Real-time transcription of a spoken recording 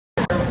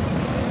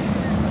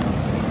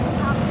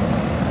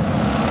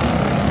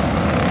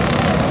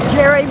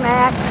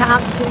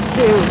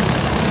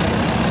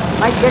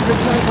Mike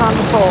Dickerson's on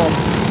the pole.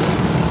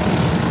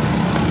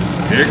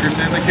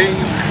 Dickerson, the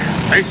Kings,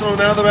 racing on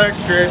down the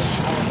backstretch.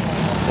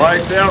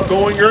 Lights out,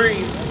 going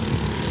green.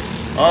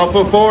 Off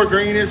of 4,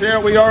 green is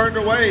out, we are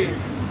underway.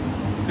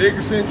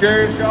 Dickerson,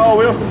 Jared Shaw,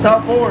 Wilson,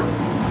 top 4.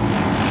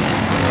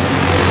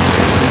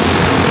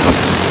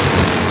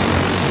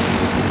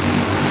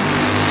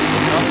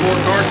 Top 4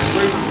 cars is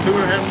moving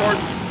 2.5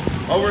 marks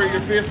over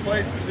your 5th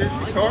place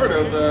position card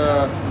of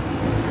the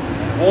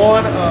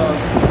one of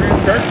Green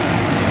Curtis.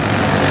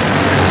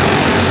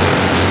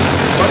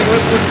 Buddy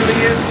Wilson to the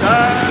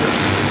inside.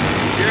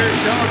 Jared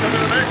Shaw coming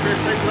to the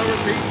backstretch, takes over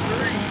P3.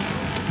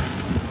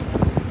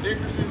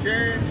 Dickerson,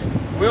 Jared,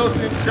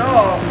 Wilson,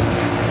 Shaw.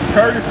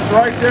 Curtis is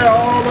right there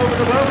all over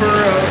the bumper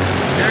of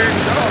Jared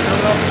Shaw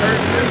coming off the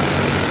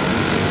 32.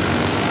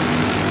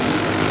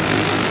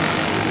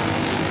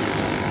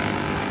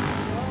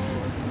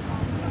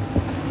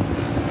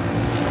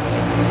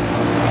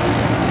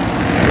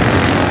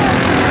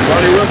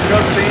 Buddy Wilson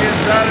goes to the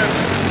inside of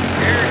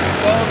Eric,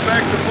 falls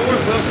back to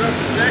 4th. Wilson up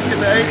to 2nd,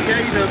 to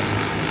 88 of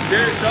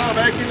Jared Shaw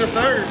back into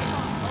 3rd.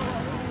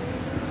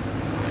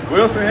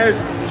 Wilson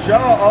has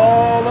Shaw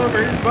all over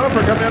his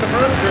bumper coming down the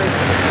front stretch.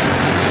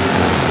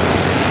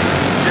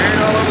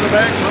 Jared all over the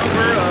back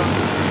bumper of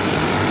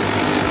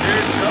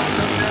Jared Shaw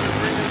coming down the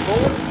 3rd and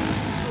 4th.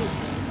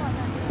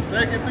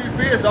 2nd through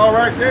 5th, all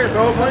right there.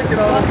 Throw a blanket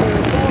on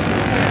him.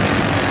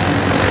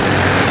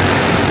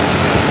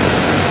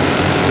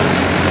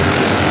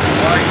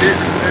 Mike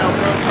Dickerson now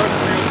front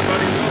country over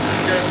Buddy Wilson.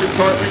 Got a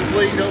 2-car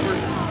lead over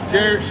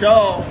Jared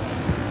Shaw.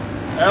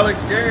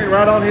 Alex Guerin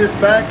right on his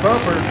back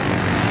bumper.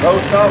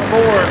 Those top 4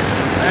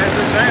 as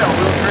of now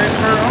will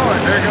transfer on.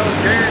 There goes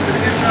Guerin to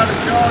the inside of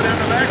Shaw down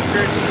the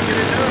backstretch. He can get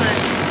it done.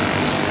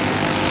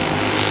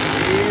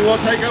 He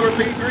will take over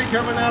P3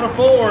 coming out of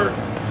 4.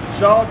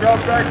 Shaw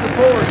drops back to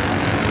 4th.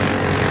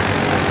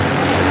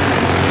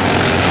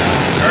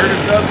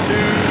 Curtis up to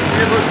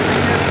Gibbs to the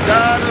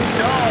inside of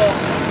Shaw.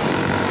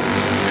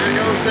 There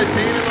goes the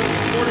 10 and the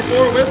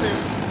 44 with him.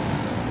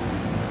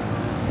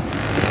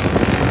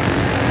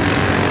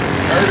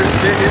 Curtis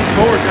sitting in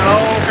 4th, got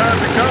all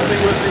kinds of company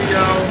with the 10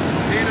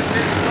 and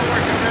 10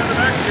 score coming down the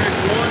backstretch.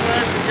 1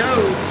 lap to go.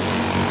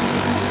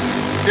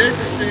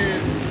 Dickerson,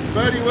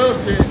 Buddy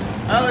Wilson,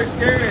 Alex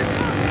Guerin.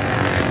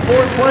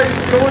 4th place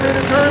is going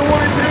into turn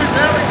 1 and 2.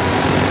 Alex.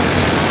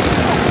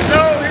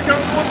 No, here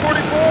comes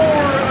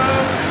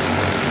 144.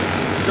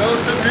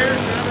 Joseph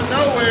Harrison out of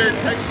nowhere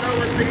takes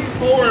over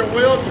P4 and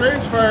will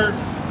transfer.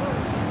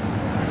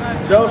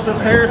 Joseph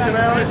Harrison,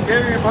 Alex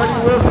Guerin,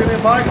 Buddy Wilson,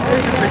 and Mike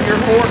Dickerson, your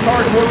 4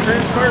 cars will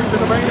transfer to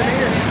the main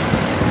event.